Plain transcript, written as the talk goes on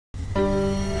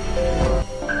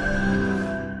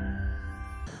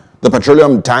The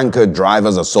Petroleum Tanker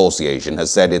Drivers Association has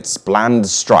said its planned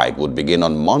strike would begin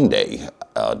on Monday,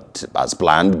 as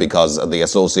planned, because the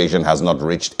association has not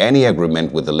reached any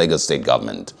agreement with the Lagos state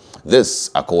government.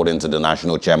 This, according to the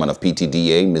national chairman of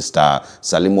PTDA, Mr.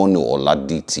 Salimonu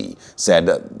Oladiti, said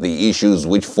the issues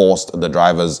which forced the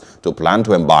drivers to plan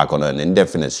to embark on an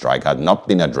indefinite strike had not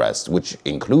been addressed, which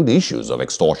include issues of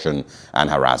extortion and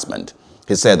harassment.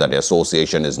 He said that the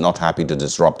association is not happy to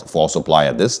disrupt fuel supply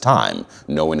at this time,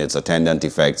 knowing its attendant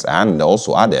effects, and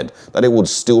also added that it would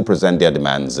still present their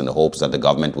demands in the hopes that the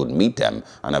government would meet them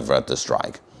and avert the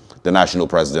strike. The national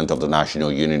president of the National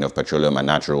Union of Petroleum and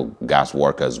Natural Gas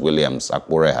Workers, Williams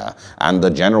Akbureha, and the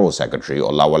General Secretary,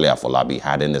 Olawale Afolabi,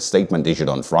 had in a statement issued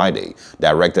on Friday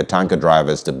directed tanker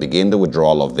drivers to begin the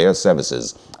withdrawal of their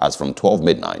services as from 12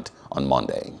 midnight on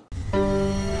Monday.